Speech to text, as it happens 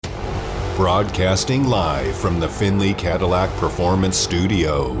Broadcasting live from the Finley Cadillac Performance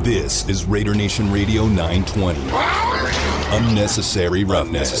Studio. This is Raider Nation Radio 920. Unnecessary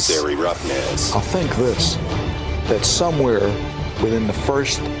roughness. I think that somewhere within the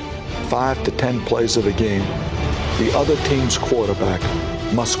first 5 to 10 plays of the game, the other team's quarterback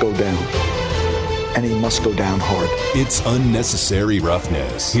must go down. And he must go down hard. It's Unnecessary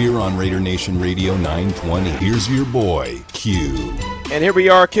Roughness here on Raider Nation Radio 920. Here's your boy, Q. And here we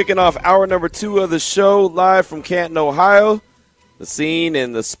are kicking off hour number 2 of the show live from Canton, Ohio. The scene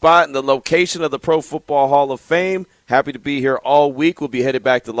and the spot and the location of the Pro Football Hall of Fame. Happy to be here all week. We'll be headed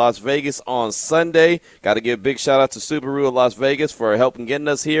back to Las Vegas on Sunday. Got to give a big shout-out to Subaru of Las Vegas for helping getting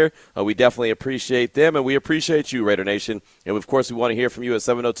us here. We definitely appreciate them, and we appreciate you, Raider Nation. And, of course, we want to hear from you at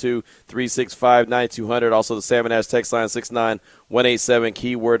 702-365-9200. Also, the Salmon Ash text line 69187,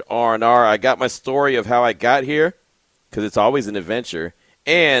 keyword R&R. I got my story of how I got here because it's always an adventure.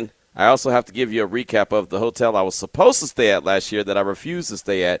 And I also have to give you a recap of the hotel I was supposed to stay at last year that I refused to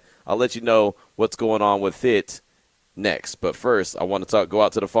stay at. I'll let you know what's going on with it next. But first, I want to go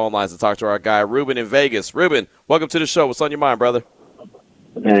out to the phone lines and talk to our guy, Ruben in Vegas. Ruben, welcome to the show. What's on your mind, brother?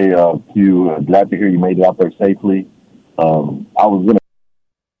 Hey, Q, glad to hear you made it out there safely. I was going to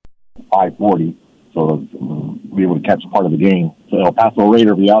 540, so be able to catch part of the game. So El Paso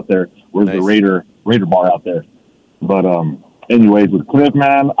Raider be out there. Where's nice. The Raider bar out there? But anyways, with Cliff,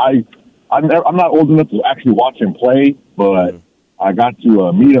 man, I'm not old enough to actually watch him play, but I got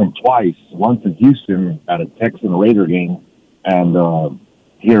to meet him twice, once in Houston at a Texan Raider game, and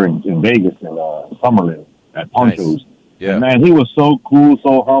here in Vegas in Summerlin at Poncho's. Nice. Yeah. And, man, he was so cool,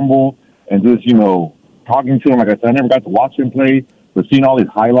 so humble, and just, talking to him, like I said, I never got to watch him play, but seeing all these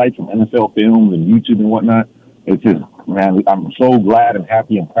highlights from NFL films and YouTube and whatnot, it's just, man, I'm so glad and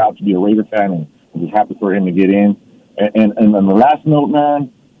happy and proud to be a Raider fan, and I'm just happy for him to get in. And on the last note, man,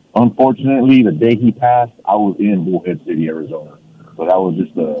 unfortunately, the day he passed, I was in Bullhead City, Arizona. So that was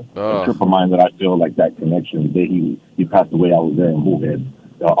just a trip of mine that I feel like that connection. The day he passed away, I was there in Bullhead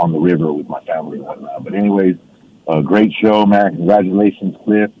on the river with my family and whatnot. But anyways, great show, man. Congratulations,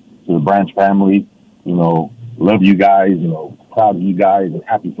 Cliff, to the Branch family. Love you guys. Proud of you guys and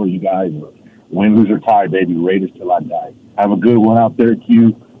happy for you guys. Win, lose, or tie, baby. Raiders till I die. Have a good one out there,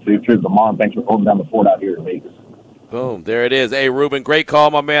 Q. Safe trip to Mom. Thanks for holding down the fort out here in Vegas. Boom. There it is. Hey, Ruben, great call,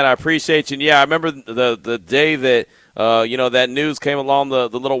 my man. I appreciate you. And, yeah, I remember the day that, that news came along the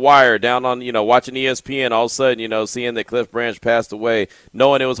little wire down on, watching ESPN, all of a sudden, seeing that Cliff Branch passed away,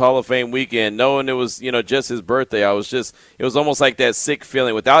 knowing it was Hall of Fame weekend, knowing it was, just his birthday. It was almost like that sick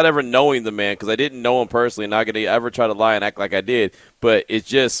feeling without ever knowing the man, because I didn't know him personally, not going to ever try to lie and act like I did. But it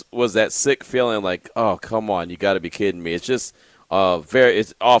just was that sick feeling like, oh, come on, you got to be kidding me. It's just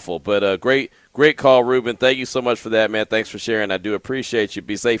it's awful. But Great call, Ruben. Thank you so much for that, man. Thanks for sharing. I do appreciate you.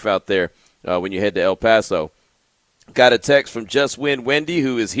 Be safe out there when you head to El Paso. Got a text from Just Win Wendy,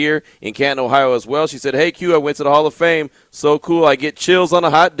 who is here in Canton, Ohio as well. She said, hey, Q, I went to the Hall of Fame. So cool. I get chills on a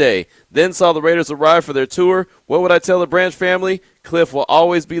hot day. Then saw the Raiders arrive for their tour. What would I tell the Branch family? Cliff will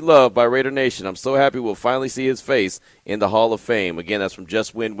always be loved by Raider Nation. I'm so happy we'll finally see his face in the Hall of Fame. Again, that's from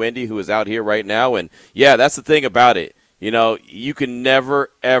Just Win Wendy, who is out here right now. And, yeah, that's the thing about it. You can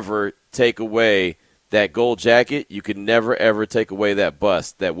never, ever take away that gold jacket. You can never, ever take away that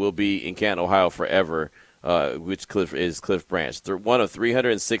bust that will be in Canton, Ohio forever, which is Cliff Branch. They're one of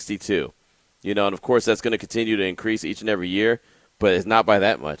 362. And, of course, that's going to continue to increase each and every year, but it's not by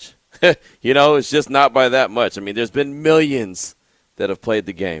that much. It's just not by that much. I mean, there's been millions that have played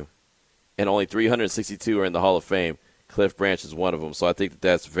the game, and only 362 are in the Hall of Fame. Cliff Branch is one of them, so I think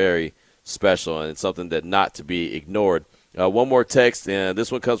that's very special, and it's something that not to be ignored. One more text, and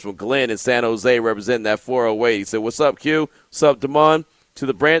this one comes from Glenn in San Jose, representing that 408. He said, what's up, Q? What's up, Damon? To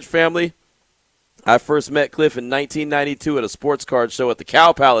the Branch family, I first met Cliff in 1992 at a sports card show at the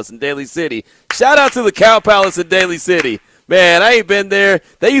Cow Palace in Daly City. Shout out to the Cow Palace in Daly City. Man, I ain't been there.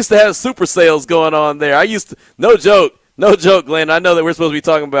 They used to have super sales going on there. No joke, Glenn. I know that we're supposed to be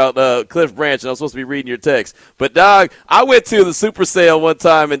talking about Cliff Branch, and I'm supposed to be reading your text. But, dog, I went to the super sale one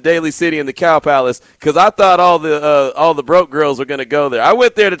time in Daly City in the Cow Palace because I thought all the broke girls were going to go there. I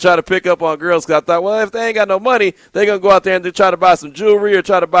went there to try to pick up on girls because I thought, well, if they ain't got no money, they're going to go out there and try to buy some jewelry or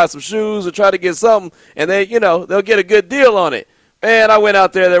try to buy some shoes or try to get something, and they'll get a good deal on it. Man, I went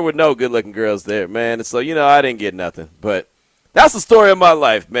out there were no good-looking girls there, man. And so, I didn't get nothing. But that's the story of my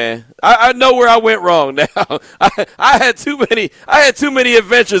life, man. I know where I went wrong now. I had too many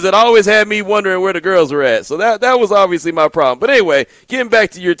adventures that always had me wondering where the girls were at. So that was obviously my problem. But anyway, getting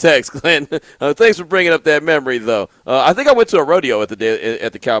back to your text, Glenn. Thanks for bringing up that memory, though. I think I went to a rodeo at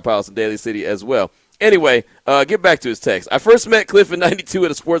the Cow Palace in Daly City as well. Anyway, get back to his text. I first met Cliff in 92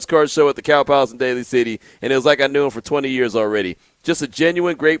 at a sports card show at the Cow Palace in Daly City, and it was like I knew him for 20 years already. Just a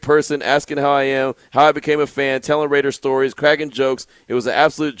genuine great person, asking how I am, how I became a fan, telling Raider stories, cracking jokes. It was an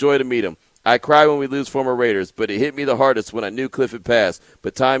absolute joy to meet him. I cry when we lose former Raiders, but it hit me the hardest when I knew Cliff had passed.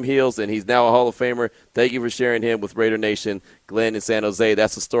 But time heals, and he's now a Hall of Famer. Thank you for sharing him with Raider Nation. Glenn in San Jose.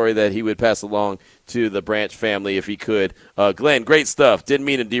 That's a story that he would pass along to the Branch family if he could. Glenn, great stuff. Didn't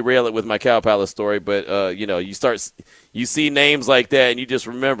mean to derail it with my Cow Palace story, but, you see names like that, and you just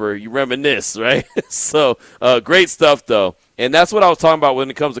remember, you reminisce, right? So, great stuff, though. And that's what I was talking about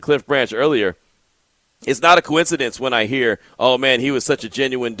when it comes to Cliff Branch earlier. It's not a coincidence when I hear, oh, man, he was such a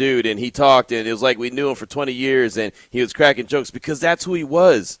genuine dude, and he talked, and it was like we knew him for 20 years, and he was cracking jokes, because that's who he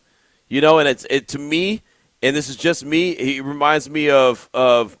was. And to me, and this is just me, he reminds me of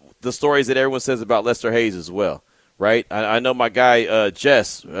the stories that everyone says about Lester Hayes as well, right? I know my guy,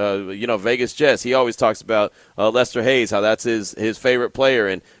 Jess, Vegas Jess, he always talks about Lester Hayes, how that's his favorite player.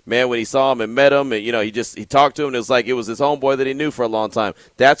 And, man, when he saw him and met him, and, he talked to him, and it was like it was his homeboy that he knew for a long time.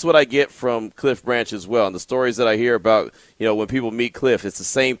 That's what I get from Cliff Branch as well. And the stories that I hear about, when people meet Cliff, it's the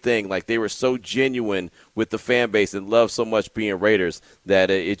same thing. Like, they were so genuine with the fan base and loved so much being Raiders that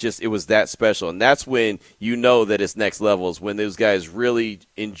it was that special. And that's when you know that it's next level, is when those guys really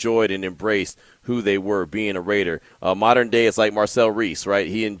enjoyed and embraced who they were, being a Raider. Modern day, it's like Marcel Reese, right?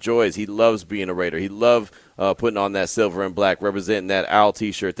 He loves being a Raider. He loved putting on that silver and black, representing that owl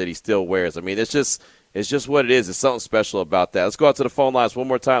T-shirt that he still wears. I mean, it's just what it is. It's something special about that. Let's go out to the phone lines one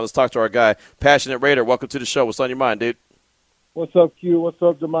more time. Let's talk to our guy, Passionate Raider. Welcome to the show. What's on your mind, dude? What's up, Q? What's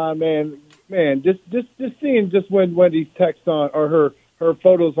up, Jamon, man? Man, just seeing when Wendy's text on, or her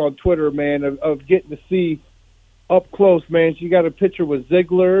photos on Twitter, man, of getting to see up close, man. She got a picture with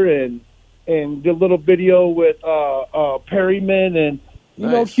Ziegler and the little video with Perryman, and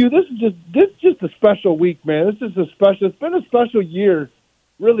nice. Q, this is just a special week, man. It's been a special year,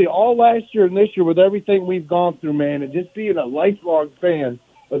 really, all last year and this year with everything we've gone through, man, and just being a lifelong fan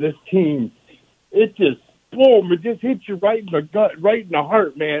of this team. It just hits you right in the gut, right in the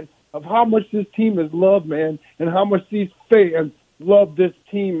heart, man, of how much this team is loved, man, and how much these fans love this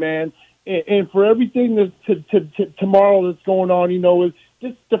team, man. And for everything that's tomorrow that's going on, it's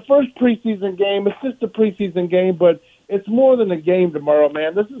just the first preseason game. It's just a preseason game, but it's more than a game tomorrow,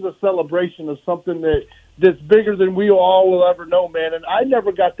 man. This is a celebration of something that's bigger than we all will ever know, man. And I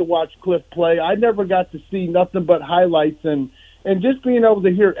never got to watch Cliff play. I never got to see nothing but highlights, and just being able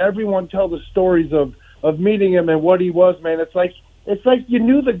to hear everyone tell the stories of meeting him and what he was, man. It's like you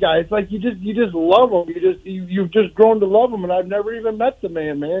knew the guy. It's like you just love him. You've just grown to love him, and I've never even met the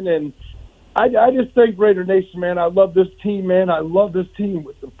man. And I just think Raider Nation, man, I love this team, man. I love this team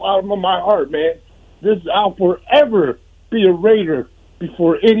with the bottom of my heart, man. I'll forever be a Raider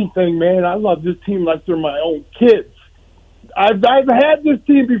before anything, man. I love this team like they're my own kids. I've had this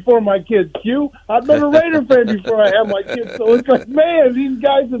team before my kids, Q. I've been a Raider fan before I had my kids. So it's like, man, these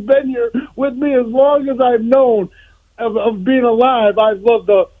guys have been here with me as long as I've known of being alive. I've loved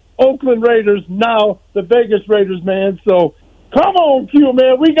the Oakland Raiders, now the Vegas Raiders, man. So come on, Q,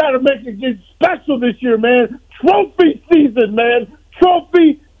 man. We got to make it get special this year, man. Trophy season, man.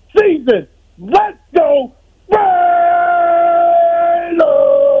 Trophy season. Let's go, Raiders!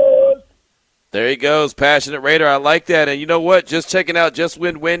 There he goes, Passionate Raider. I like that. And you know what? Just checking out Just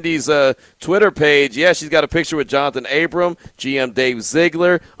Win Wendy's Twitter page. Yeah, she's got a picture with Jonathan Abram, GM Dave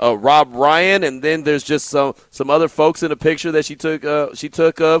Ziegler, Rob Ryan, and then there's just some other folks in the picture that she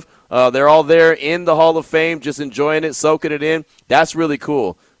took of. They're all there in the Hall of Fame, just enjoying it, soaking it in. That's really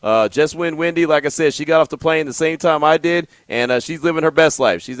cool. Just Win Wendy, like I said, she got off the plane the same time I did, and she's living her best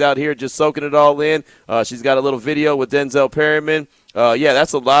life. She's out here just soaking it all in. She's got a little video with Denzel Perryman. Yeah,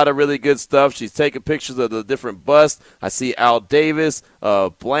 that's a lot of really good stuff. She's taking pictures of the different busts. I see Al Davis,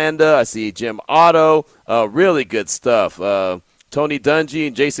 Blanda. I see Jim Otto. Really good stuff. Tony Dungy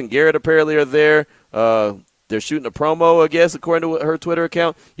and Jason Garrett apparently are there. They're shooting a promo, I guess, according to her Twitter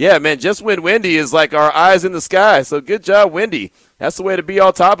account. Yeah, man, Just Win Wendy is like our eyes in the sky. So good job, Wendy. That's the way to be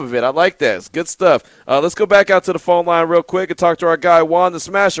on top of it. I like that. It's good stuff. Let's go back out to the phone line real quick and talk to our guy, Juan the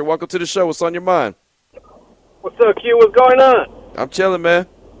Smasher. Welcome to the show. What's on your mind? What's up, Q? What's going on? I'm chilling, man.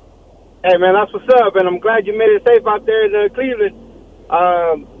 Hey, man, that's what's up, and I'm glad you made it safe out there in Cleveland.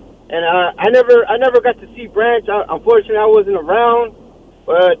 And I never got to see Branch. Unfortunately, I wasn't around.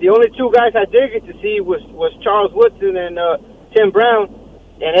 But the only two guys I did get to see was Charles Woodson and Tim Brown.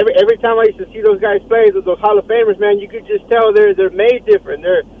 And every time I used to see those guys play, those Hall of Famers, man, you could just tell they're made different.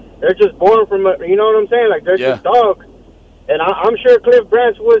 They're just born from you know what I'm saying? Like, they're just dogs. And I'm sure Cliff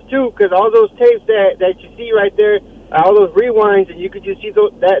Branch was too, because all those tapes that you see right there, all those rewinds, and you could just see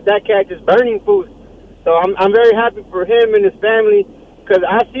that cat just burning food. So I'm very happy for him and his family, because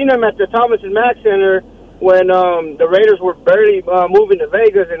I seen him at the Thomas and Mack Center when the Raiders were barely moving to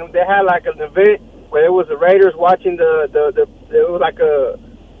Vegas, and they had like an event where it was the Raiders watching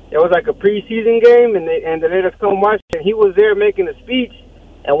it was like a preseason game, and the Raiders come watch, and he was there making a speech,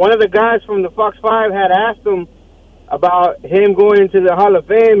 and one of the guys from the Fox 5 had asked him about him going into the Hall of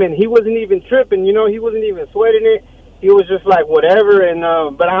Fame, and he wasn't even tripping, he wasn't even sweating it. He was just like whatever, and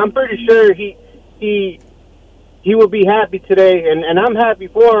but I'm pretty sure he will be happy today, and I'm happy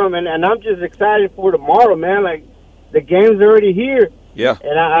for him, and I'm just excited for tomorrow, man. Like, the game's already here. Yeah.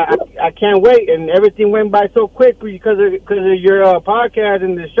 And I can't wait, and everything went by so quick because of your podcast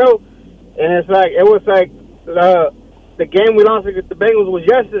and the show, and it was like the game we lost against the Bengals was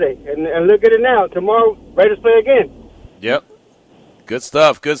yesterday, and look at it now. Tomorrow, Raiders play again. Yep. Good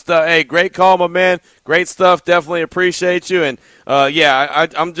stuff. Good stuff. Hey, great call, my man. Great stuff. Definitely appreciate you. And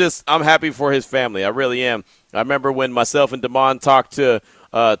I'm happy for his family. I really am. I remember when myself and Damon talked to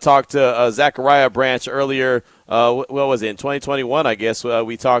Zachariah Branch earlier. What was it, in 2021? I guess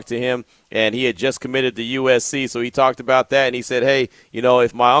we talked to him, and he had just committed to USC. So he talked about that, and he said, "Hey,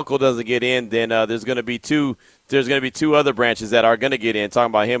 if my uncle doesn't get in, then there's going to be two other branches that are going to get in,"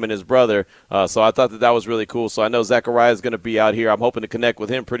 talking about him and his brother. So I thought that was really cool. So I know Zachariah is going to be out here. I'm hoping to connect with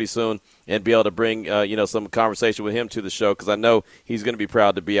him pretty soon and be able to bring some conversation with him to the show, because I know he's going to be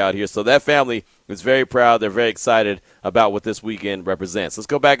proud to be out here. So that family is very proud. They're very excited about what this weekend represents. Let's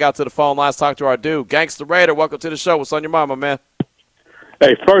go back out to the phone lines, talk to our dude, Gangsta Raider. Welcome to the show. What's on your mind, my man?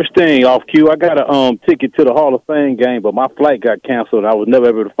 Hey, first thing off cue, I got a ticket to the Hall of Fame game, but my flight got canceled. I was never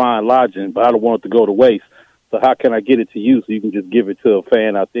able to find lodging, but I don't want it to go to waste. So how can I get it to you so you can just give it to a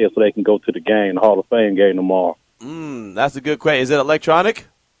fan out there so they can go to the game, the Hall of Fame game tomorrow? That's a good question. Is it electronic?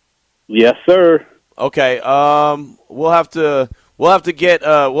 Yes, sir. Okay. We'll have to get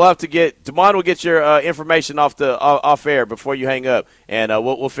Damon will get your information off air before you hang up, and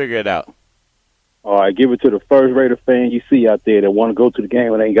we'll figure it out. All right, give it to the first Raider fan you see out there that want to go to the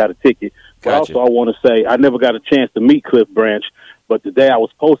game and ain't got a ticket. Gotcha. But also I want to say I never got a chance to meet Cliff Branch, but the day I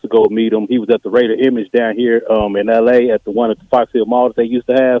was supposed to go meet him, he was at the Raider Image down here in L.A. at the one at the Fox Hill Mall that they used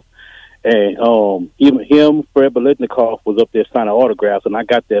to have. And even him, Fred Biletnikoff, was up there signing autographs, and I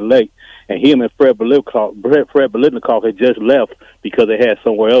got there late. And him and Fred Biletnikoff had just left because they had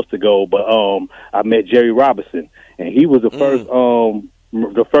somewhere else to go. But I met Jerry Robinson, and he was the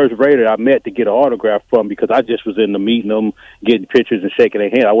first Raider I met to get an autograph from, because I just was into meeting them, getting pictures and shaking their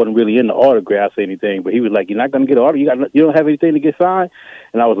hand. I wasn't really into autographs or anything, but he was like, "You're not going to get an autograph? You don't have anything to get signed?"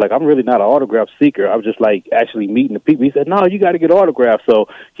 And I was like, "I'm really not an autograph seeker. I was just like actually meeting the people." He said, "No, you got to get autographs." So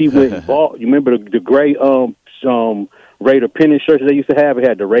he went and bought. You remember the gray Raider pennant shirts they used to have? It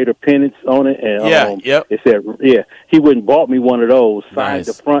had the Raider pennants on it, and it said, he went and bought me one of those, signed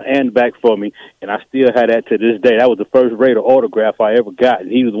the front and back for me, and I still had that to this day. That was the first Raider autograph I ever got,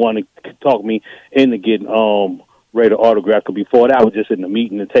 and he was the one to talk me into getting Raider autograph, because before that I was just in the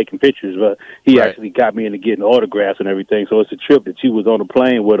meeting and taking pictures, but he actually got me into getting autographs and everything. So it's a trip that you was on the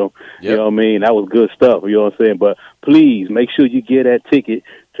plane with him. You know what I mean? That was good stuff, you know what I'm saying? But please make sure you get that ticket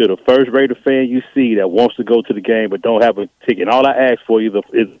to the first Raider fan you see that wants to go to the game but don't have a ticket. And all I ask for you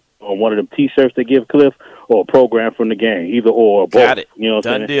is on one of them T-shirts they give Cliff, or a program from the game, either or both. Got it. You know what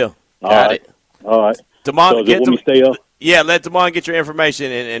I'm saying? Done deal. Got it. All right. Damon, so stay up. Yeah, let Damon get your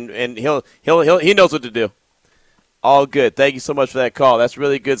information, and he knows what to do. All good. Thank you so much for that call. That's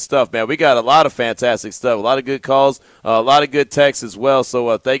really good stuff, man. We got a lot of fantastic stuff, a lot of good calls, a lot of good texts as well.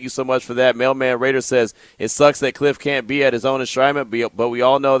 So thank you so much for that. Mailman Raider says, it sucks that Cliff can't be at his own enshrinement, but we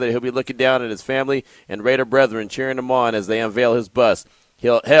all know that he'll be looking down at his family and Raider brethren cheering him on as they unveil his bust.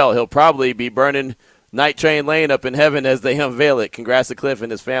 He'll probably be burning Night Train Lane up in heaven as they unveil it. Congrats to Cliff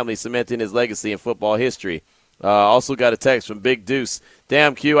and his family, cementing his legacy in football history. Also got a text from Big Deuce.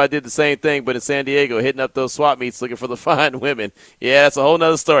 Damn, Q, I did the same thing, but in San Diego, hitting up those swap meets looking for the fine women. Yeah, that's a whole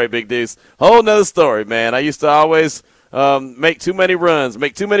nother story, Big Deuce. Whole nother story, man. I used to always make too many runs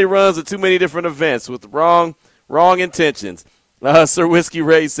at too many different events with wrong intentions. Sir Whiskey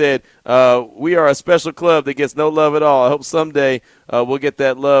Ray said, we are a special club that gets no love at all. I hope someday we'll get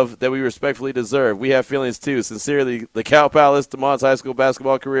that love that we respectfully deserve. We have feelings, too. Sincerely, the Cow Palace, Damon's high school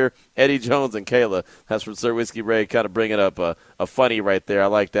basketball career, Eddie Jones, and Kayla. That's from Sir Whiskey Ray, kind of bringing up a funny right there. I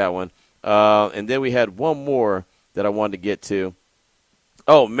like that one. And then we had one more that I wanted to get to.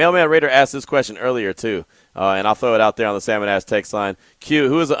 Oh, Mailman Raider asked this question earlier, too, and I'll throw it out there on the Salmon Ash text line. Q,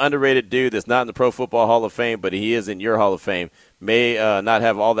 who is an underrated dude that's not in the Pro Football Hall of Fame, but he is in your Hall of Fame? May not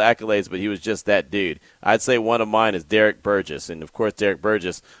have all the accolades, but he was just that dude. I'd say one of mine is Derek Burgess, and of course Derek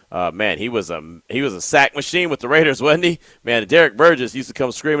Burgess, man, he was a sack machine with the Raiders, wasn't he? Man, Derek Burgess used to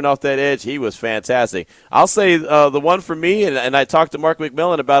come screaming off that edge. He was fantastic. I'll say the one for me, and I talked to Mark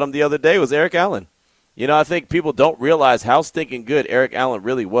McMillan about him the other day, was Eric Allen. You know, I think people don't realize how stinking good Eric Allen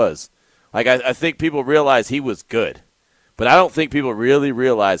really was. Like, I think people realize he was good, but I don't think people really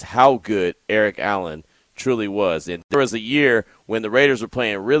realize how good Eric Allen truly was. And there was a year when the Raiders were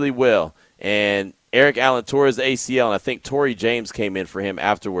playing really well, and Eric Allen tore his ACL, and I think Torrey James came in for him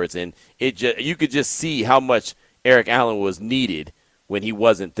afterwards, and you could just see how much Eric Allen was needed when he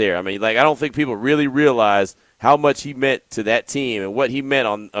wasn't there. I mean, like, I don't think people really realize how much he meant to that team and what he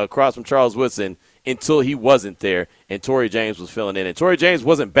meant across from Charles Woodson until he wasn't there and Torrey James was filling in. And Torrey James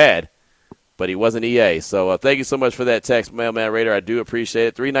wasn't bad, but he wasn't EA. So thank you so much for that text, Mailman Raider. I do appreciate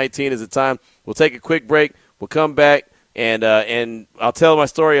it. 3:19 is the time. We'll take a quick break. We'll come back, and I'll tell my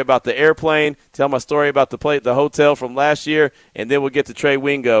story about the airplane, tell my story about the hotel from last year, and then we'll get to Trey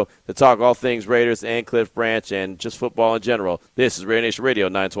Wingo to talk all things Raiders and Cliff Branch and just football in general. This is Raider Nation Radio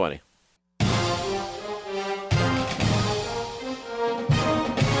 920.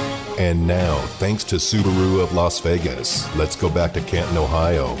 And now, thanks to Subaru of Las Vegas, let's go back to Canton,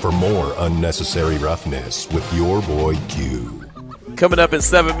 Ohio for more Unnecessary Roughness with your boy Q. Coming up in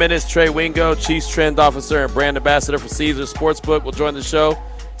 7 minutes, Trey Wingo, Chiefs Trend Officer and Brand Ambassador for Caesars Sportsbook, will join the show.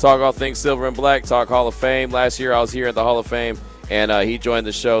 Talk all things silver and black, talk Hall of Fame. Last year I was here at the Hall of Fame, and he joined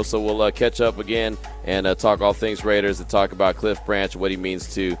the show, so we'll catch up again and talk all things Raiders and talk about Cliff Branch and what he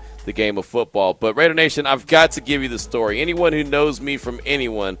means to the game of football. But Raider Nation, I've got to give you the story. Anyone who knows me from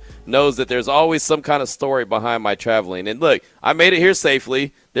anyone knows that there's always some kind of story behind my traveling. And look, I made it here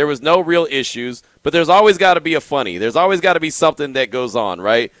safely. There was no real issues, but there's always got to be a funny. There's always got to be something that goes on,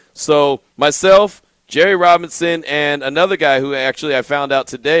 right? So myself, Jerry Robinson, and another guy who actually I found out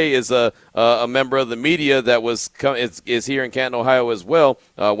today is a member of the media that is here in Canton, Ohio as well.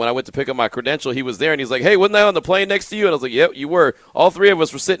 When I went to pick up my credential, he was there, and he's like, hey, wasn't I on the plane next to you? And I was like, yep, you were. All three of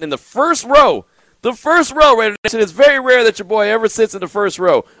us were sitting in the first row. The first row, Raider Nation. It's very rare that your boy ever sits in the first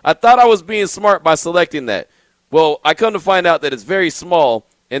row. I thought I was being smart by selecting that. Well, I come to find out that it's very small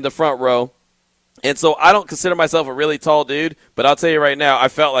in the front row. And so I don't consider myself a really tall dude, but I'll tell you right now, I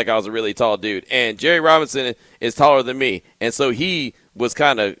felt like I was a really tall dude. And Jerry Robinson is taller than me, and so he was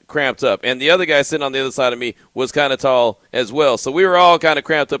kind of cramped up. And the other guy sitting on the other side of me was kind of tall as well. So we were all kind of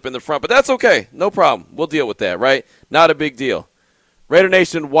cramped up in the front, but that's okay. No problem. We'll deal with that, right? Not a big deal. Raider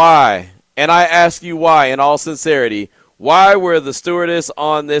Nation, why? And I ask you why, in all sincerity, why were the stewardess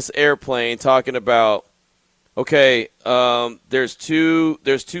on this airplane talking about, okay, there's two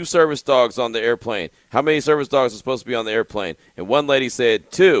service dogs on the airplane. How many service dogs are supposed to be on the airplane? And one lady said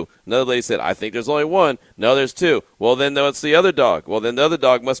 2. Another lady said, I think there's only 1. No, there's 2. Well, then it's the other dog. Well, then the other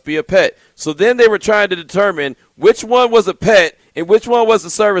dog must be a pet. So then they were trying to determine which one was a pet and which one was a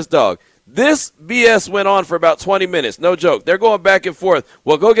service dog. This BS went on for about 20 minutes. No joke. They're going back and forth.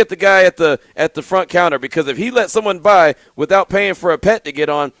 Well, go get the guy at the front counter, because if he let someone by without paying for a pet to get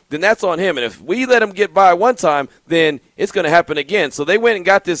on, then that's on him. And if we let him get by one time, then it's going to happen again. So they went and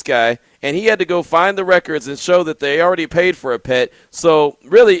got this guy, and he had to go find the records and show that they already paid for a pet. So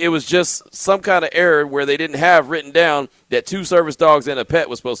really it was just some kind of error where they didn't have written down that 2 service dogs and a pet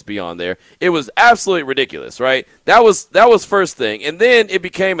was supposed to be on there. It was absolutely ridiculous, right? That was first thing. And then it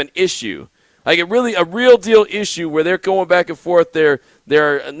became an issue. Like a real deal issue where they're going back and forth. They're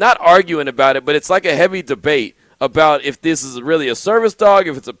not arguing about it, but it's like a heavy debate about if this is really a service dog,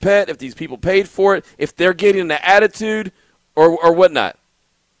 if it's a pet, if these people paid for it, if they're getting an attitude or whatnot.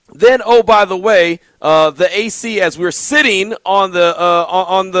 Then, oh, by the way, the AC, as we're sitting on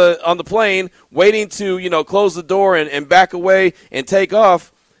the plane, waiting to close the door and back away and take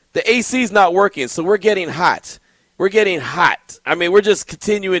off, the AC's not working, so we're getting hot. We're getting hot. I mean, we're just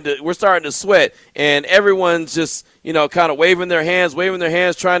we're starting to sweat, and everyone's just kind of waving their hands,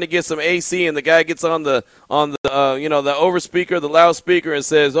 trying to get some AC, and the guy gets on the the overspeaker, the loudspeaker, and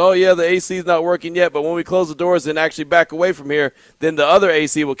says, "Oh yeah, the AC's not working yet, but when we close the doors and actually back away from here, then the other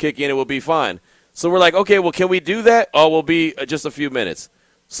AC will kick in and we'll be fine." So we're like, "Okay, well, can we do that?" "Oh, we'll be just a few minutes."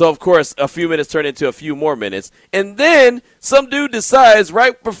 So, of course, a few minutes turn into a few more minutes. And then some dude decides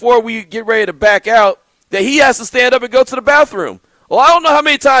right before we get ready to back out that he has to stand up and go to the bathroom. Well, I don't know how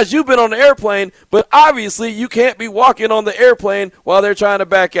many times you've been on the airplane, but obviously you can't be walking on the airplane while they're trying to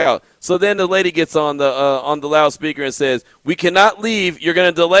back out. So then the lady gets on the loudspeaker and says, "We cannot leave. You're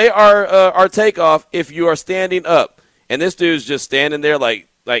going to delay our takeoff if you are standing up." and this dude's just standing there like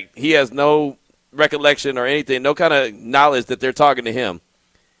he has no recollection or anything, no kind of knowledge that they're talking to him.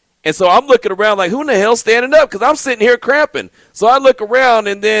 And so I'm looking around like, who in the hell's standing up? Because I'm sitting here cramping. So I look around,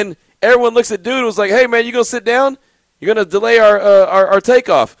 and then everyone looks at dude and was like, hey, man, you going to sit down? You're going to delay our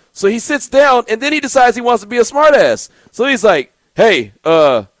takeoff. So he sits down, and then he decides he wants to be a smartass. So he's like, hey,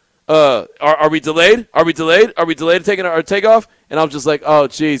 are we delayed? Are we delayed? Are we delayed taking our takeoff? And I'm just like, oh,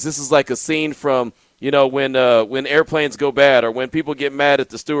 geez, this is like a scene from, when airplanes go bad or when people get mad at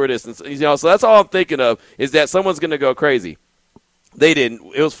the stewardess. And, so that's all I'm thinking of is that someone's going to go crazy. They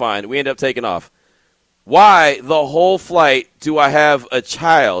didn't. It was fine. We ended up taking off. Why the whole flight do I have a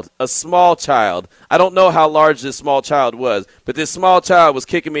child, a small child? I don't know how large this small child was, but this small child was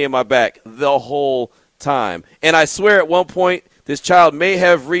kicking me in my back the whole time. And I swear at one point this child may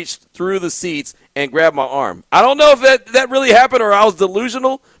have reached through the seats and grabbed my arm. I don't know if that really happened or I was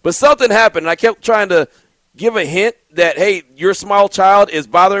delusional, but something happened. And I kept trying to give a hint that, hey, your small child is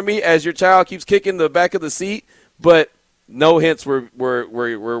bothering me as your child keeps kicking the back of the seat, but no hints were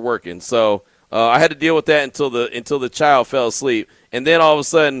working. So I had to deal with that until the child fell asleep. And then all of a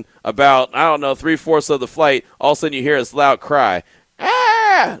sudden, about, 3/4 of the flight, all of a sudden you hear this loud cry.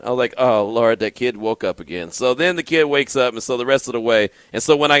 Ah! I was like, oh, Lord, that kid woke up again. So then the kid wakes up, and so the rest of the way. And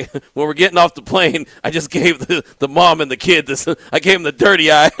so when we're getting off the plane, I just gave the mom and the kid I gave him the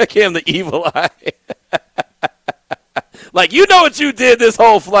dirty eye. I gave him the evil eye. Like, you know what you did this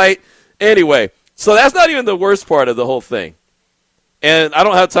whole flight. Anyway. So that's not even the worst part of the whole thing. And I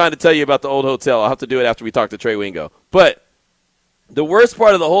don't have time to tell you about the old hotel. I'll have to do it after we talk to Trey Wingo. But the worst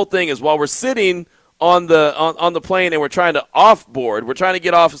part of the whole thing is while we're sitting on the plane and we're trying to offboard, we're trying to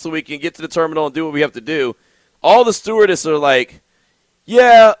get off so we can get to the terminal and do what we have to do, all the stewardess are like,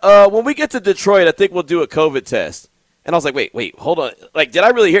 yeah, when we get to Detroit, I think we'll do a COVID test. And I was like, wait, hold on. Like, did I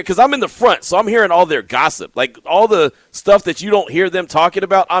really hear? Because I'm in the front, so I'm hearing all their gossip. Like, all the stuff that you don't hear them talking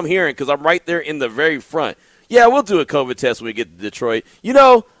about, I'm hearing because I'm right there in the very front. Yeah, we'll do a COVID test when we get to Detroit.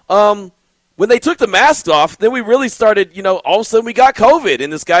 When they took the masks off, then we really started, all of a sudden we got COVID.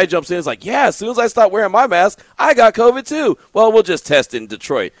 And this guy jumps in and is like, yeah, as soon as I stopped wearing my mask, I got COVID too. Well, we'll just test in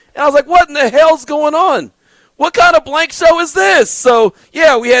Detroit. And I was like, what in the hell's going on? What kind of blank show is this? So,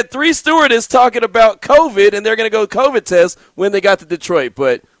 yeah, we had 3 stewardess talking about COVID, and they're going to go COVID test when they got to Detroit.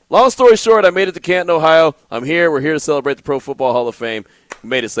 But long story short, I made it to Canton, Ohio. I'm here. We're here to celebrate the Pro Football Hall of Fame. We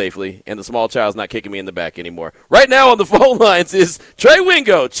made it safely, and the small child's not kicking me in the back anymore. Right now on the phone lines is Trey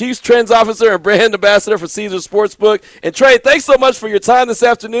Wingo, Chiefs Trends Officer and Brand Ambassador for Caesars Sportsbook. And, Trey, thanks so much for your time this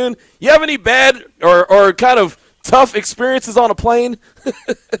afternoon. You have any bad or kind of tough experiences on a plane?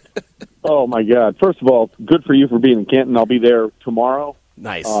 Oh, my God. First of all, good for you for being in Canton. I'll be there tomorrow.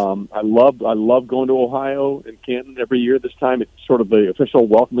 Nice. I love going to Ohio and Canton every year. This time it's sort of the official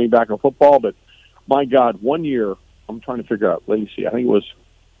welcoming back of football. But, my God, one year, I'm trying to figure out. Let me see. I think it was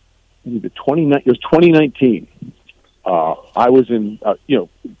 2019. I was in,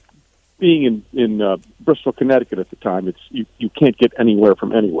 being in Bristol, Connecticut at the time, it's you can't get anywhere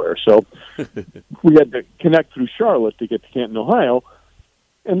from anywhere. So we had to connect through Charlotte to get to Canton, Ohio.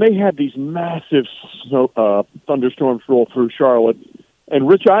 And they had these massive thunderstorms roll through Charlotte. And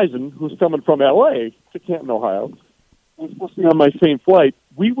Rich Eisen, who's coming from L.A. to Canton, Ohio, was supposed to be on my same flight.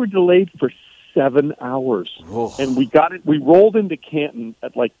 We were delayed for 7 hours. Oh. And we got it. We rolled into Canton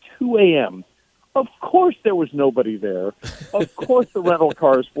at like 2 a.m. Of course there was nobody there. Of course the rental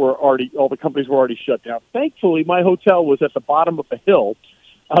cars were all the companies were already shut down. Thankfully, my hotel was at the bottom of a hill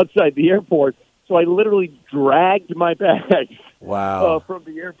outside the airport. So I literally dragged my bags from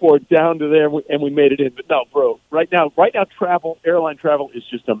the airport down to there, and we made it in. But no, bro, right now, airline travel is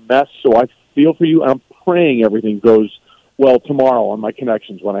just a mess. So I feel for you, and I'm praying everything goes well tomorrow on my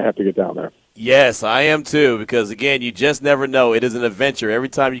connections when I have to get down there. Yes, I am too, because, again, you just never know. It is an adventure every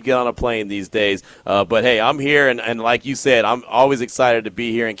time you get on a plane these days. But, hey, I'm here, and like you said, I'm always excited to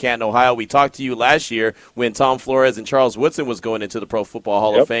be here in Canton, Ohio. We talked to you last year when Tom Flores and Charles Woodson was going into the Pro Football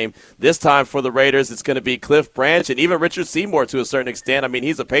Hall of Fame. This time for the Raiders, it's going to be Cliff Branch and even Richard Seymour to a certain extent. I mean,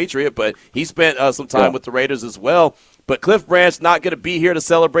 he's a Patriot, but he spent some time with the Raiders as well. But Cliff Branch not going to be here to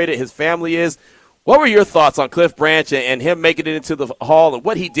celebrate it. His family is. What were your thoughts on Cliff Branch and him making it into the Hall and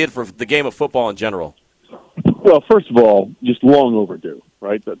what he did for the game of football in general? Well, first of all, just long overdue,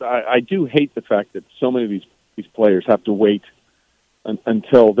 right? I do hate the fact that so many of these players have to wait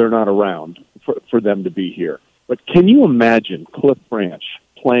until they're not around for them to be here. But can you imagine Cliff Branch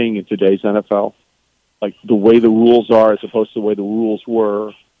playing in today's NFL? Like the way the rules are as opposed to the way the rules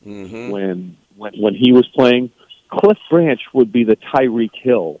were when he was playing? Cliff Branch would be the Tyreek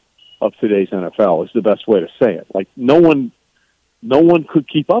Hill of today's NFL is the best way to say it. Like no one could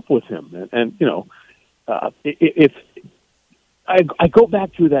keep up with him. And if I go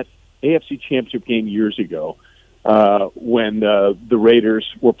back to that AFC Championship game years ago when the Raiders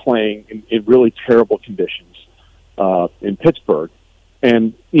were playing in really terrible conditions in Pittsburgh.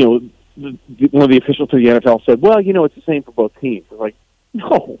 And, one of the officials to the NFL said, well, it's the same for both teams. It's like,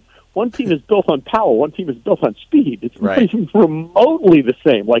 no, one team is built on power, one team is built on speed. It's not even remotely the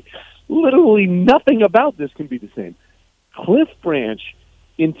same. Like, literally nothing about this can be the same. Cliff Branch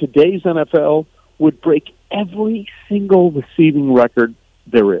in today's NFL would break every single receiving record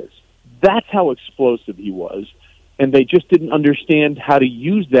there is. That's how explosive he was, and they just didn't understand how to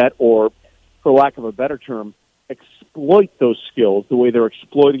use that, or, for lack of a better term, exploit those skills the way they're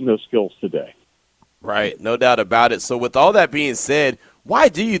exploiting those skills today. Right, no doubt about it. So with all that being said, why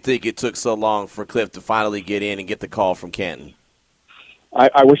do you think it took so long for Cliff to finally get in and get the call from Canton?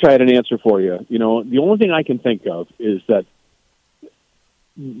 I wish I had an answer for you. The only thing I can think of is that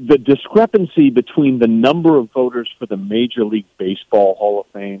the discrepancy between the number of voters for the Major League Baseball Hall of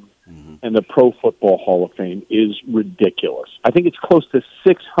Fame and the Pro Football Hall of Fame is ridiculous. I think it's close to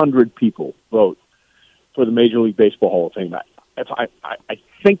 600 people vote for the Major League Baseball Hall of Fame. I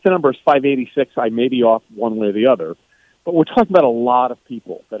think the number is 586. I may be off one way or the other. But we're talking about a lot of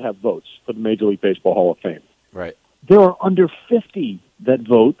people that have votes for the Major League Baseball Hall of Fame. Right. There are under 50 that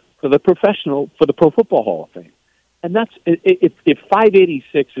vote for the Pro Football Hall of Fame. And that's if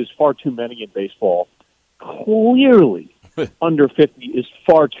 586 is far too many in baseball, clearly under 50 is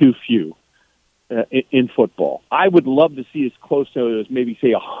far too few in football. I would love to see as close to as maybe,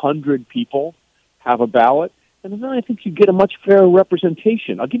 say, 100 people have a ballot, and then I think you get a much fairer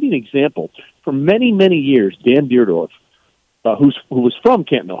representation. I'll give you an example. For many, many years, Dan Deerdorf, who was from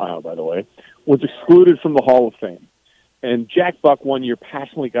Canton, Ohio, by the way, was excluded from the Hall of Fame. And Jack Buck one year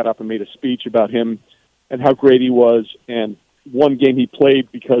passionately got up and made a speech about him and how great he was. And one game he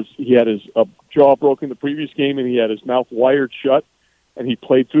played because he had his jaw broken the previous game and he had his mouth wired shut, and he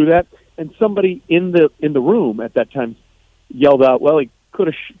played through that. And somebody in the room at that time yelled out, well, he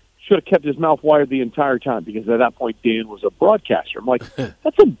should have kept his mouth wired the entire time, because at that point Dan was a broadcaster. I'm like,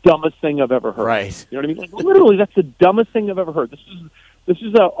 that's the dumbest thing I've ever heard. Right. You know what I mean? Like, literally, that's the dumbest thing I've ever heard. This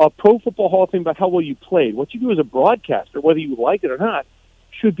is a Pro Football Hall of Fame about how well you played. What you do as a broadcaster, whether you like it or not,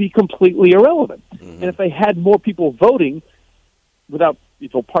 should be completely irrelevant. And if they had more people voting, without,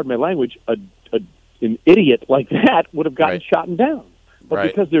 pardon my language, an idiot like that would have gotten shot down. But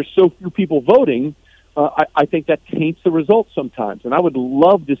because there's so few people voting, I think that taints the results sometimes. And I would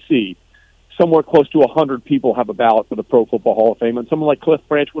love to see somewhere close to 100 people have a ballot for the Pro Football Hall of Fame, and someone like Cliff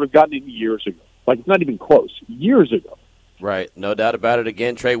Branch would have gotten it years ago. Like, it's not even close. Years ago. Right, no doubt about it.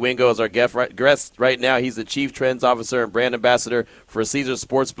 Again, Trey Wingo is our guest right now. He's the Chief Trends Officer and Brand Ambassador for Caesars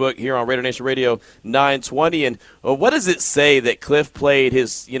Sportsbook here on Raider Nation Radio 920. And what does it say that Cliff played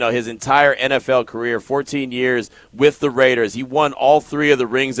his entire NFL career, 14 years with the Raiders? He won all 3 of the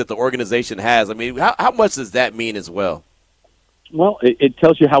rings that the organization has. I mean, how much does that mean as well? Well, it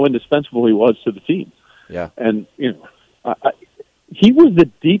tells you how indispensable he was to the team. Yeah. And, he was the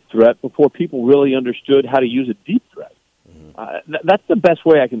deep threat before people really understood how to use a deep threat. That's the best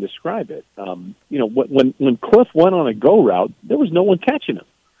way I can describe it. When Cliff went on a go route, there was no one catching him.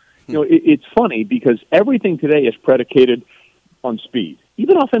 It's funny because everything today is predicated on speed,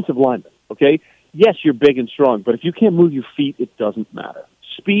 even offensive linemen. Okay, yes, you're big and strong, but if you can't move your feet, it doesn't matter.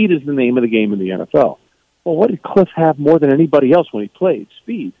 Speed is the name of the game in the NFL. Well, what did Cliff have more than anybody else when he played?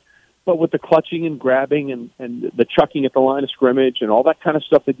 Speed. But with the clutching and grabbing and the chucking at the line of scrimmage and all that kind of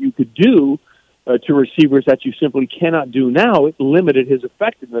stuff that you could do to receivers that you simply cannot do now, it limited his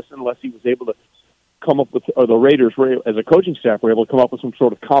effectiveness unless he was able to come up with, or the Raiders, as a coaching staff, were able to come up with some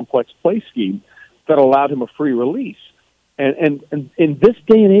sort of complex play scheme that allowed him a free release. And in this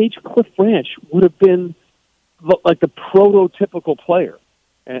day and age, Cliff Branch would have been like the prototypical player.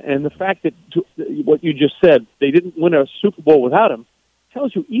 And the fact that, what you just said, they didn't win a Super Bowl without him,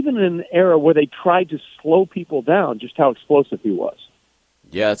 tells you, even in an era where they tried to slow people down, just how explosive he was.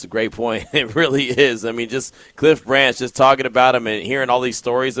 Yeah, that's a great point. It really is. I mean, just Cliff Branch, just talking about him and hearing all these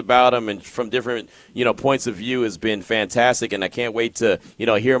stories about him and from different, points of view has been fantastic. And I can't wait to,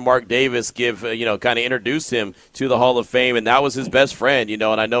 hear Mark Davis give, kind of introduce him to the Hall of Fame. And that was his best friend, and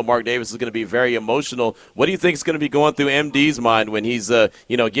I know Mark Davis is going to be very emotional. What do you think is going to be going through MD's mind when he's,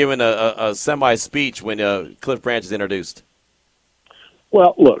 giving a semi-speech when Cliff Branch is introduced?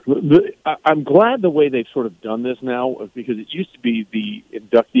 Well, look, I'm glad the way they've sort of done this now, because it used to be the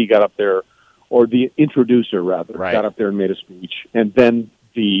inductee got up there, or the introducer, rather, got up there and made a speech, and then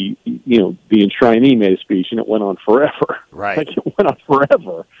the enshrinee made a speech, and it went on forever. Right. Like, it went on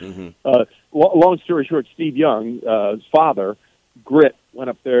forever. Mm-hmm. Long story short, Steve Young, his father, Grit, went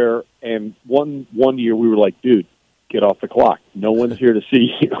up there, and one year we were like, dude, get off the clock. No one's here to see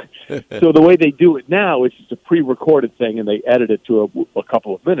you. So the way they do it now is it's a pre-recorded thing, and they edit it to a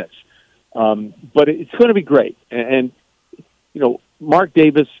couple of minutes. But it's going to be great. And, Mark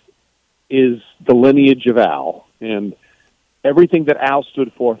Davis is the lineage of Al, and everything that Al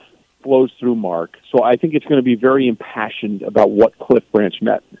stood for flows through Mark. So I think it's going to be very impassioned about what Cliff Branch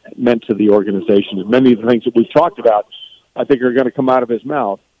meant to the organization. And many of the things that we've talked about, I think, are going to come out of his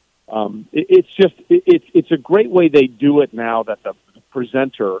mouth. It's a great way they do it now that the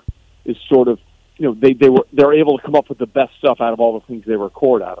presenter is sort of, they're able to come up with the best stuff out of all the things they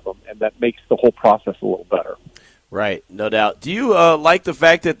record out of them, and that makes the whole process a little better. Right, no doubt. Do you like the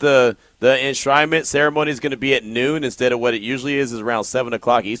fact that the enshrinement ceremony is going to be at noon instead of what it usually is around 7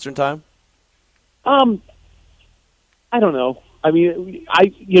 o'clock Eastern time? I don't know. I mean,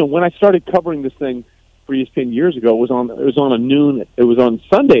 when I started covering this thing for ESPN years ago, it was on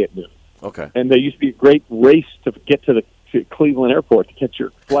Sunday at noon. Okay. And there used to be a great race to get to Cleveland Airport to catch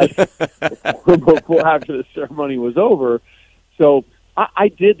your flight before after the ceremony was over. So I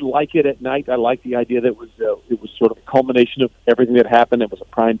did like it at night. I liked the idea that it was sort of a culmination of everything that happened. It was a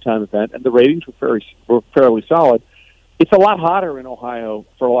primetime event, and the ratings were fairly solid. It's a lot hotter in Ohio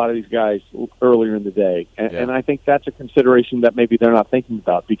for a lot of these guys earlier in the day, and I think that's a consideration that maybe they're not thinking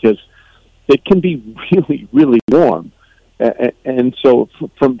about, because it can be really, really warm. And so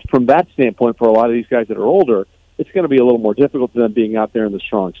from that standpoint, for a lot of these guys that are older, it's going to be a little more difficult for them being out there in the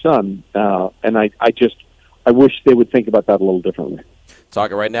strong sun. And I wish they would think about that a little differently.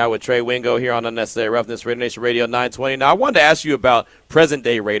 Talking right now with Trey Wingo here on Unnecessary Roughness, Raider Nation Radio 920. Now, I wanted to ask you about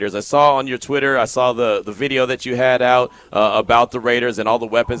present-day Raiders. I saw on your Twitter, I saw the video that you had out about the Raiders and all the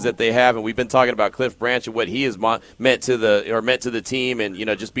weapons that they have, and we've been talking about Cliff Branch and what he has meant to the team, and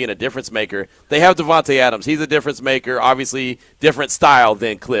just being a difference maker. They have Davante Adams. He's a difference maker, obviously different style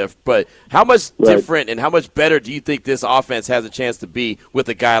than Cliff. But how much different and how much better do you think this offense has a chance to be with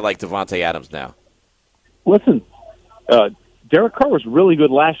a guy like Davante Adams now? Listen, Derek Carr was really good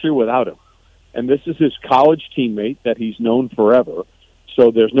last year without him. And this is his college teammate that he's known forever.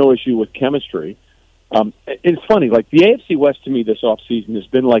 So there's no issue with chemistry. It's funny, like the AFC West to me this offseason has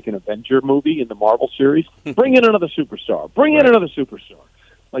been like an Avenger movie in the Marvel series. Bring in another superstar. Bring in another superstar.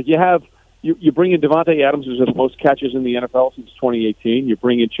 Like you bring in Davante Adams, who's had the most catches in the NFL since 2018. You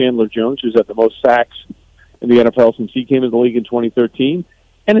bring in Chandler Jones, who's had the most sacks in the NFL since he came into the league in 2013.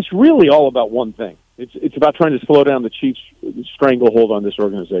 And it's really all about one thing. It's about trying to slow down the Chiefs' stranglehold on this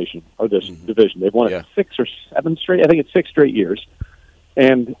organization or this division. They've won it 6 or 7 straight. I think it's 6 straight years.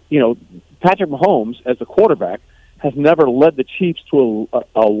 And Patrick Mahomes, as the quarterback, has never led the Chiefs to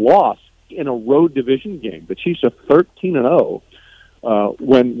a loss in a road division game. The Chiefs are 13-0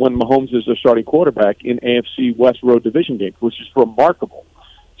 when Mahomes is their starting quarterback in AFC West road division games, which is remarkable.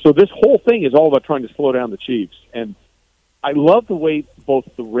 So this whole thing is all about trying to slow down the Chiefs. And I love the way both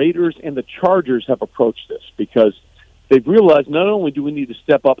the Raiders and the Chargers have approached this, because they've realized not only do we need to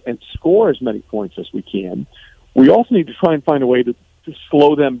step up and score as many points as we can, we also need to try and find a way to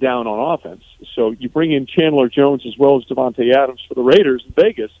slow them down on offense. So you bring in Chandler Jones as well as Davante Adams for the Raiders in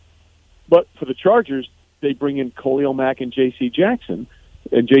Vegas, but for the Chargers, they bring in Khalil Mack and J.C. Jackson.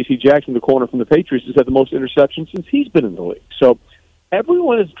 And J.C. Jackson, the corner from the Patriots, has had the most interceptions since he's been in the league. So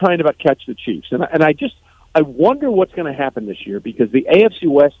everyone is trying to catch the Chiefs. And I wonder what's going to happen this year, because the AFC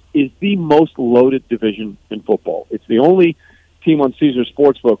West is the most loaded division in football. It's the only team on Caesars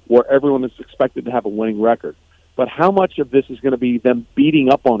Sportsbook where everyone is expected to have a winning record. But how much of this is going to be them beating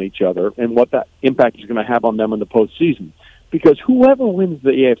up on each other, and what that impact is going to have on them in the postseason? Because whoever wins the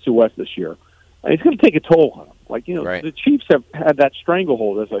AFC West this year, it's going to take a toll on them. The Chiefs have had that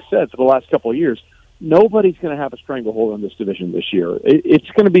stranglehold, as I said, for the last couple of years. Nobody's going to have a stranglehold on this division this year. It's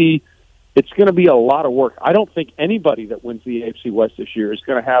going to be a lot of work. I don't think anybody that wins the AFC West this year is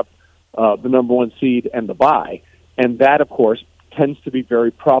going to have the number 1 seed and the bye. And that, of course, tends to be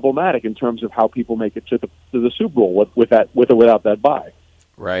very problematic in terms of how people make it to the Super Bowl with or without that bye.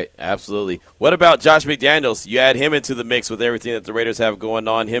 Right, absolutely. What about Josh McDaniels? You add him into the mix with everything that the Raiders have going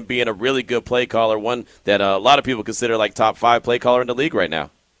on, him being a really good play caller, one that a lot of people consider like top 5 play caller in the league right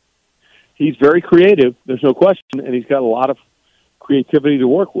now. He's very creative, there's no question, and he's got a lot of creativity to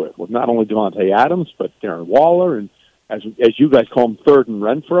work with not only Davante Adams, but Darren Waller, and as you guys call him, Third and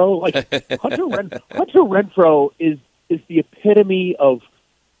Renfro. Hunter Renfro is the epitome of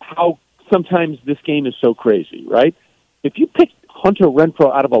how sometimes this game is so crazy, right? If you pick Hunter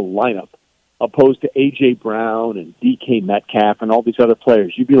Renfro out of a lineup opposed to A.J. Brown and DK Metcalf and all these other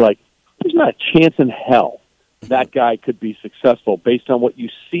players, you'd be like, there's not a chance in hell that guy could be successful based on what you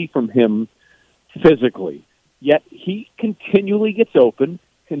see from him physically. Yet he continually gets open.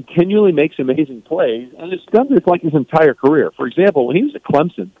 continually makes amazing plays, and it's done this like his entire career. For example, when he was at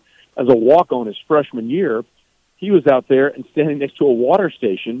Clemson as a walk-on his freshman year, he was out there and standing next to a water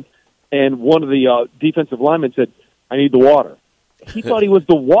station, and one of the defensive linemen said, "I need the water." He thought he was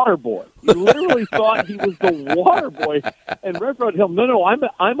the water boy. He literally thought he was the water boy. And Renfro told him, no,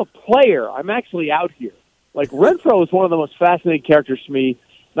 I'm a player. I'm actually out here. Like, Renfro is one of the most fascinating characters to me,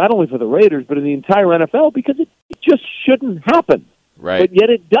 not only for the Raiders, but in the entire NFL, because it just shouldn't happen. Right. But yet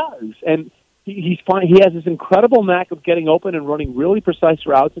it does. And he's fine. He has this incredible knack of getting open and running really precise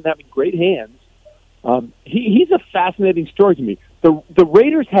routes and having great hands. He's a fascinating story to me. The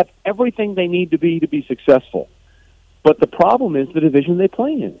Raiders have everything they need to be successful. But the problem is the division they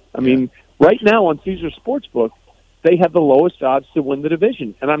play in. I mean, right now on Caesars Sportsbook, they have the lowest odds to win the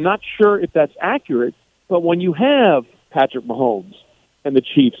division. And I'm not sure if that's accurate, but when you have Patrick Mahomes and the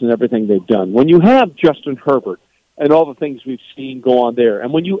Chiefs and everything they've done, when you have Justin Herbert and all the things we've seen go on there,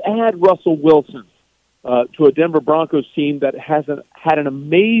 and when you add Russell Wilson to a Denver Broncos team that has had an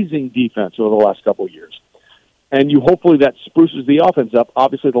amazing defense over the last couple of years, and you hopefully that spruces the offense up.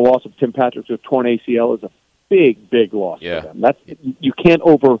 Obviously, the loss of Tim Patrick to a torn ACL is a big loss for them. You can't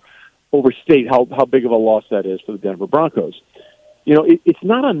overstate how big of a loss that is for the Denver Broncos. You know, it's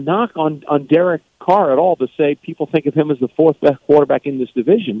not a knock on Derek Carr at all to say people think of him as the fourth best quarterback in this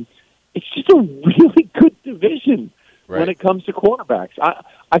division. It's just a really good division when it comes to quarterbacks.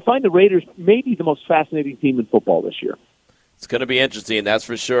 I find the Raiders maybe the most fascinating team in football this year. It's going to be interesting, that's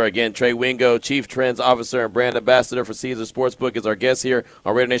for sure. Again, Trey Wingo, Chief Trends Officer and Brand Ambassador for Caesars Sportsbook, is our guest here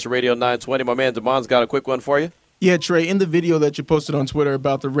on Raider Nation Radio 920. My man Damon's got a quick one for you. Yeah, Trey, in the video that you posted on Twitter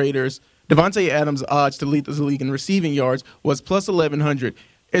about the Raiders, Davante Adams' odds to lead the league in receiving yards was plus 1,100.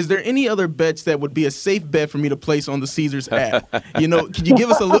 Is there any other bets that would be a safe bet for me to place on the Caesars app? You know, can you give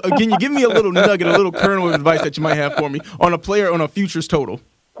me a little nugget, a little kernel of advice that you might have for me on a player on a futures total?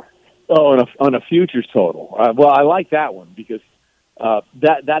 Oh, on a futures total. Well, I like that one because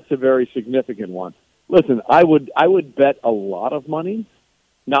that's a very significant one. Listen, I would bet a lot of money,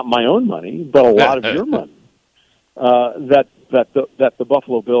 not my own money, but a lot of your money, that the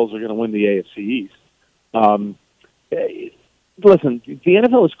Buffalo Bills are going to win the AFC East. Listen, the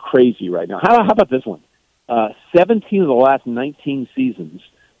NFL is crazy right now. How about this one? 17 of the last 19 seasons,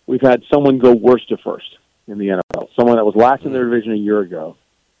 we've had someone go worst to first in the NFL. Someone that was last in their division a year ago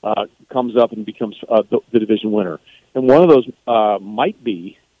comes up and becomes the division winner. And one of those might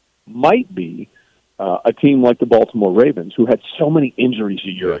be a team like the Baltimore Ravens, who had so many injuries a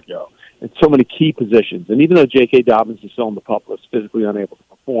year ago and so many key positions. And even though J.K. Dobbins is still in the pup list, physically unable to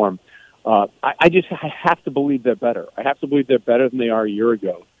perform, I have to believe they're better. I have to believe they're better than they are a year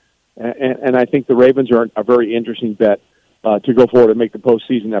ago. And I think the Ravens are a very interesting bet to go forward and make the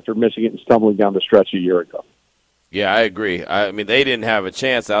postseason after missing it and stumbling down the stretch a year ago. Yeah, I agree. I mean, they didn't have a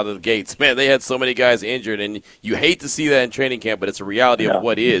chance out of the gates. Man, they had so many guys injured, and you hate to see that in training camp, but it's a reality of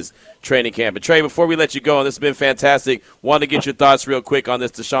what is training camp. But, Trey, before we let you go, and this has been fantastic, want to get your thoughts real quick on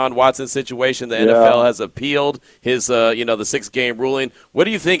this Deshaun Watson situation. The NFL has appealed his, the 6-game ruling. What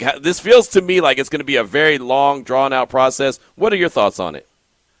do you think? This feels to me like it's going to be a very long, drawn-out process. What are your thoughts on it?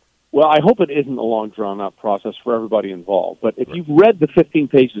 Well, I hope it isn't a long, drawn-out process for everybody involved. But if you've read the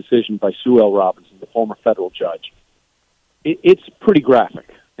 15-page decision by Sue L. Robinson, the former federal judge, it's pretty graphic,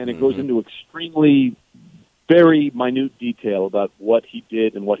 and it goes into extremely, very minute detail about what he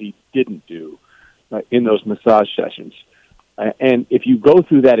did and what he didn't do in those massage sessions. And if you go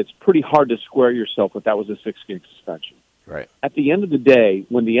through that, it's pretty hard to square yourself that was a 6-game suspension. Right. At the end of the day,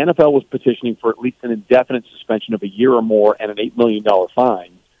 when the NFL was petitioning for at least an indefinite suspension of a year or more and an $8 million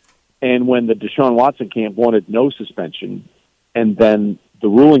fine, and when the Deshaun Watson camp wanted no suspension, and then the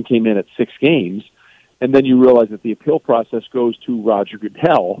ruling came in at 6 games, and then you realize that the appeal process goes to Roger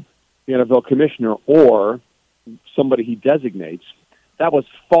Goodell, the NFL commissioner, or somebody he designates, that was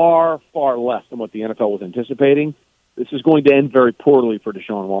far, far less than what the NFL was anticipating. This is going to end very poorly for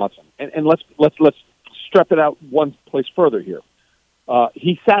Deshaun Watson. And let's strep it out one place further here.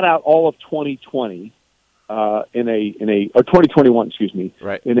 He sat out all of 2020 or 2021, excuse me,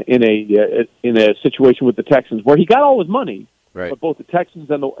 right. in a situation with the Texans where he got all his money, right. but both the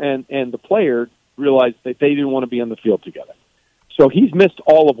Texans and the player realized that they didn't want to be on the field together. So he's missed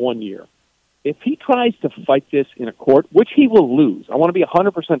all of 1 year. If he tries to fight this in a court, which he will lose, I want to be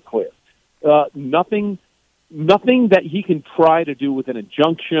 100% clear, nothing that he can try to do with an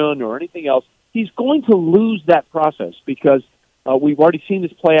injunction or anything else, he's going to lose that process because we've already seen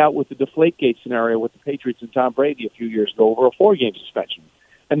this play out with the Deflategate scenario with the Patriots and Tom Brady a few years ago over a 4-game suspension.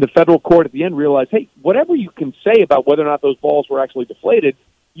 And the federal court at the end realized, hey, whatever you can say about whether or not those balls were actually deflated,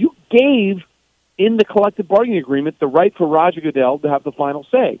 you gave in the collective bargaining agreement the right for Roger Goodell to have the final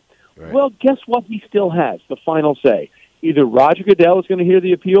say. Right. Well, guess what? He still has the final say. Either Roger Goodell is going to hear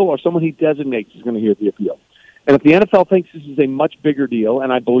the appeal or someone he designates is going to hear the appeal. And if the NFL thinks this is a much bigger deal,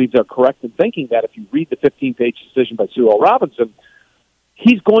 and I believe they're correct in thinking that if you read the 15-page decision by Sue L. Robinson,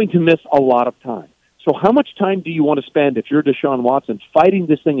 he's going to miss a lot of time. So how much time do you want to spend if you're Deshaun Watson fighting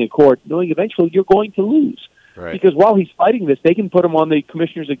this thing in court, knowing eventually you're going to lose? Right. Because while he's fighting this, they can put him on the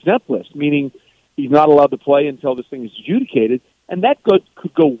commissioner's exempt list, meaning he's not allowed to play until this thing is adjudicated. And that could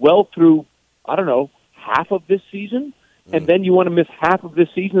go well through, I don't know, half of this season. And then you want to miss half of this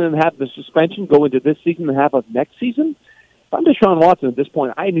season and have the suspension go into this season and half of next season? If I'm Deshaun Watson at this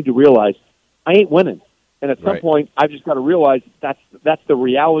point, I need to realize I ain't winning. And at some point, I've just got to realize that's the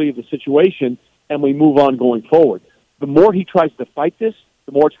reality of the situation, and we move on going forward. The more he tries to fight this,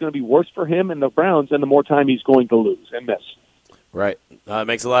 the more it's going to be worse for him and the Browns, and the more time he's going to lose and miss. Right. It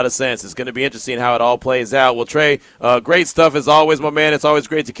makes a lot of sense. It's going to be interesting how it all plays out. Well, Trey, great stuff as always, my man. It's always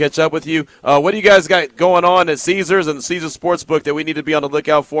great to catch up with you. What do you guys got going on at Caesars and the Caesars Sportsbook that we need to be on the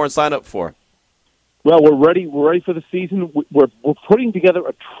lookout for and sign up for? Well, we're ready. We're ready for the season. We're putting together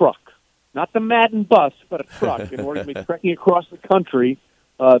a truck, not the Madden bus, but a truck, and we're going to be trekking across the country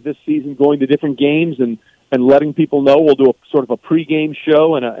this season, going to different games and letting people know. We'll do a sort of a pregame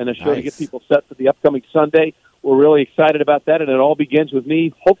show and a show to get people set for the upcoming Sunday. We're really excited about that, and it all begins with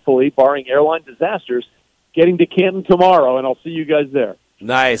me, hopefully, barring airline disasters, getting to Canton tomorrow, and I'll see you guys there.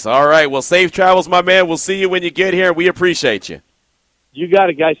 Nice. All right. Well, safe travels, my man. We'll see you when you get here. We appreciate you. You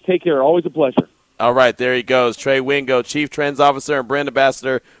got it, guys. Take care. Always a pleasure. All right, there he goes. Trey Wingo, Chief Trends Officer and Brand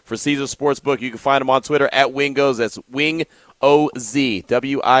Ambassador for Caesars Sportsbook. You can find him on Twitter at Wingos. That's WINGOZ,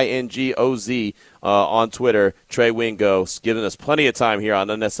 WINGOZ on Twitter. Trey Wingo giving us plenty of time here on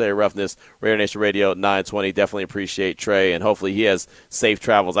Unnecessary Roughness, Raider Nation Radio 920. Definitely appreciate Trey, and hopefully he has safe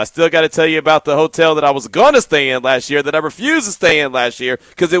travels. I still got to tell you about the hotel that I was going to stay in last year that I refused to stay in last year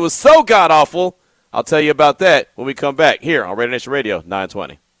because it was so god-awful. I'll tell you about that when we come back here on Raider Nation Radio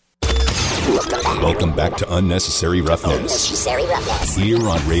 920. Welcome back to Unnecessary Roughness. Here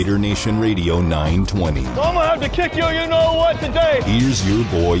on Raider Nation Radio 920. I'm going to have to kick you know what today. Here's your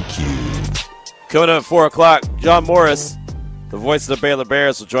boy Q. Coming up at 4 o'clock, John Morris, the voice of the Baylor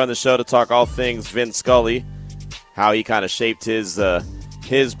Bears, will join the show to talk all things Vin Scully, how he kind of shaped his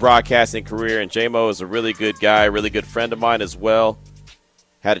broadcasting career. And J-Mo is a really good guy, really good friend of mine as well.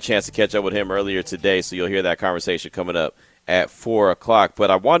 Had a chance to catch up with him earlier today, so you'll hear that conversation coming up at 4 o'clock. But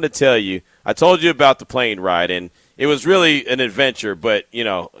I wanted to tell you, I told you about the plane ride, and it was really an adventure, but,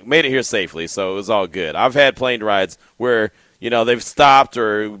 made it here safely, so it was all good. I've had plane rides where, they've stopped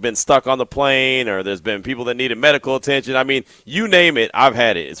or been stuck on the plane, or there's been people that needed medical attention. I mean, you name it, I've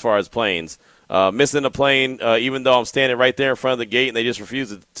had it as far as planes. Missing a plane, even though I'm standing right there in front of the gate and they just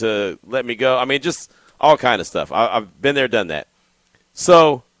refuse to let me go. I mean, just all kind of stuff. I've been there, done that.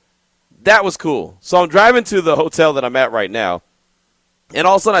 So that was cool. So I'm driving to the hotel that I'm at right now, and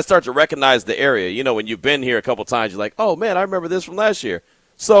all of a sudden I start to recognize the area. When you've been here a couple times, you're like, oh, man, I remember this from last year.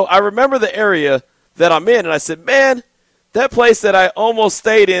 So I remember the area that I'm in, and I said, man, that place that I almost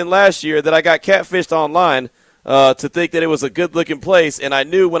stayed in last year that I got catfished online to think that it was a good-looking place, and I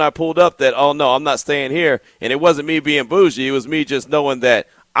knew when I pulled up that, oh, no, I'm not staying here, and it wasn't me being bougie. It was me just knowing that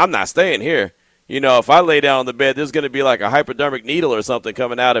I'm not staying here. If I lay down on the bed, there's going to be like a hypodermic needle or something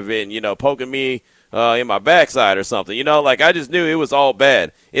coming out of it and, poking me in my backside or something. I just knew it was all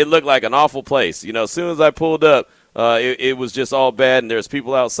bad. It looked like an awful place. As soon as I pulled up, it was just all bad, and there's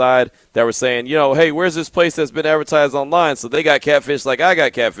people outside that were saying, hey, where's this place that's been advertised online? So they got catfished like I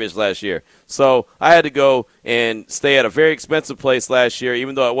got catfished last year. So I had to go and stay at a very expensive place last year,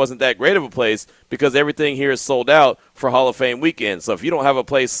 even though it wasn't that great of a place, because everything here is sold out for Hall of Fame weekend. So if you don't have a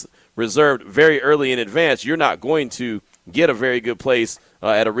place reserved very early in advance, you're not going to get a very good place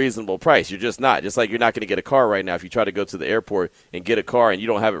at a reasonable price. You're just not. Just like you're not going to get a car right now if you try to go to the airport and get a car and you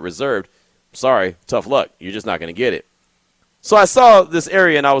don't have it reserved. Sorry, tough luck. You're just not going to get it. So I saw this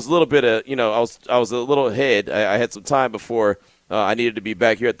area, and I was a little bit I was a little ahead. I had some time before I needed to be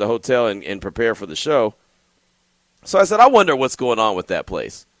back here at the hotel and prepare for the show. So I said, I wonder what's going on with that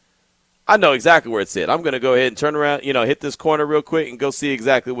place. I know exactly where it's at. I'm going to go ahead and turn around, hit this corner real quick and go see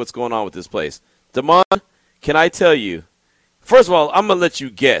exactly what's going on with this place. Damon, can I tell you? First of all, I'm going to let you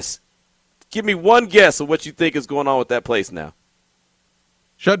guess. Give me one guess of what you think is going on with that place now.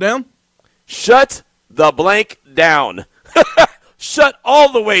 Shut down? Shut the blank down. Shut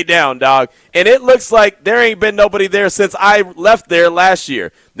all the way down, dog. And it looks like there ain't been nobody there since I left there last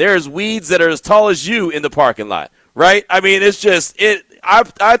year. There's weeds that are as tall as you in the parking lot, right? I mean, it's just it.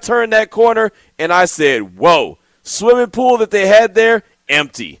 I turned that corner and I said, whoa, swimming pool that they had there,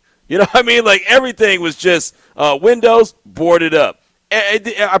 empty. You know what I mean? Like everything was just windows boarded up.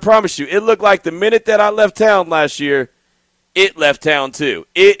 I promise you, it looked like the minute that I left town last year, it left town too.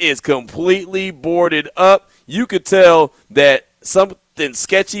 It is completely boarded up. You could tell that something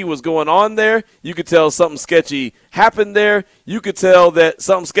sketchy was going on there. You could tell something sketchy happened there. You could tell that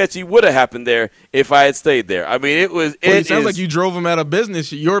something sketchy would have happened there if I had stayed there. I mean, it sounds like you drove them out of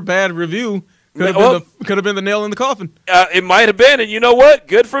business. Your bad review could have been the nail in the coffin. It might have been, and you know what?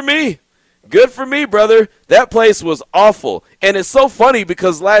 Good for me. Good for me, brother. That place was awful. And it's so funny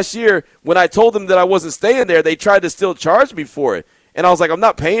because last year when I told them that I wasn't staying there, they tried to still charge me for it. And I was like, I'm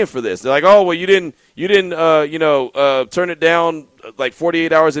not paying for this. They're like, oh, well, you didn't turn it down like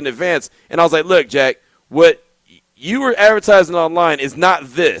 48 hours in advance. And I was like, look, Jack, what you were advertising online is not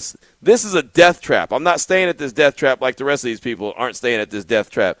this. This is a death trap. I'm not staying at this death trap like the rest of these people aren't staying at this death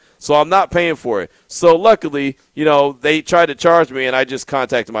trap. So I'm not paying for it. So luckily, they tried to charge me, and I just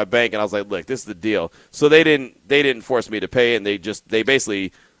contacted my bank, and I was like, look, this is the deal. So they didn't force me to pay, and they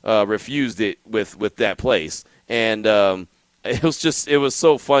basically refused it with that place. And it was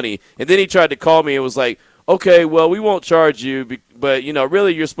so funny. And then he tried to call me and was like, okay, well, we won't charge you, but,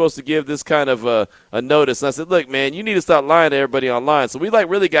 really you're supposed to give this kind of a notice. And I said, look, man, you need to stop lying to everybody online. So we,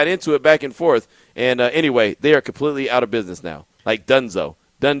 really got into it back and forth. And anyway, they are completely out of business now. Like dunzo.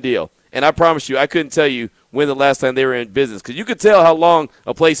 Done deal. And I promise you, I couldn't tell you when the last time they were in business because you could tell how long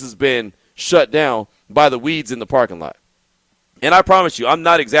a place has been shut down by the weeds in the parking lot. And I promise you, I'm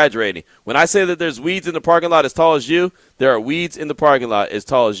not exaggerating. When I say that there's weeds in the parking lot as tall as you, there are weeds in the parking lot as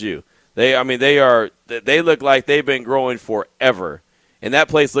tall as you. They look like they've been growing forever. And that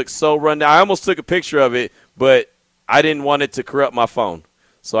place looks so run down. I almost took a picture of it, but I didn't want it to corrupt my phone.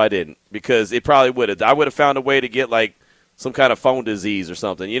 So I didn't because it probably would have. I would have found a way to get like some kind of phone disease or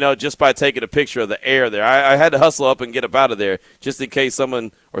something, just by taking a picture of the air there. I had to hustle up and get up out of there just in case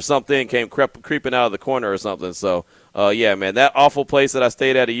someone or something came creeping out of the corner or something. So, yeah, man, that awful place that I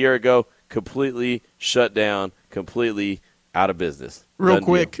stayed at a year ago, completely shut down, completely out of business. Real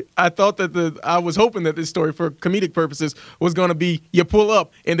quick, I thought that I was hoping that this story for comedic purposes was going to be you pull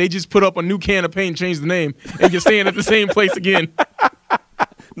up and they just put up a new can of paint and change the name and you're staying at the same place again.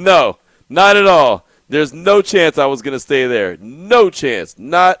 No, not at all. There's no chance I was going to stay there. No chance.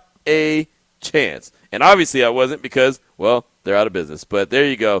 Not a chance. And obviously I wasn't because, well, they're out of business. But there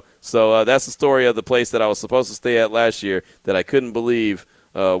you go. So that's the story of the place that I was supposed to stay at last year that I couldn't believe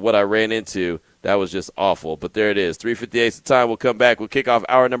what I ran into. That was just awful. But there it is. 3:58 is the time. We'll come back. We'll kick off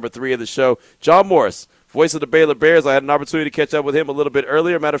hour number 3 of the show. John Morris, voice of the Baylor Bears. I had an opportunity to catch up with him a little bit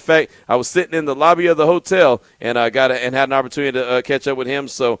earlier. Matter of fact, I was sitting in the lobby of the hotel and had an opportunity to catch up with him.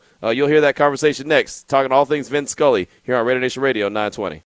 So you'll hear that conversation next. Talking all things Vin Scully here on Raider Nation Radio 920.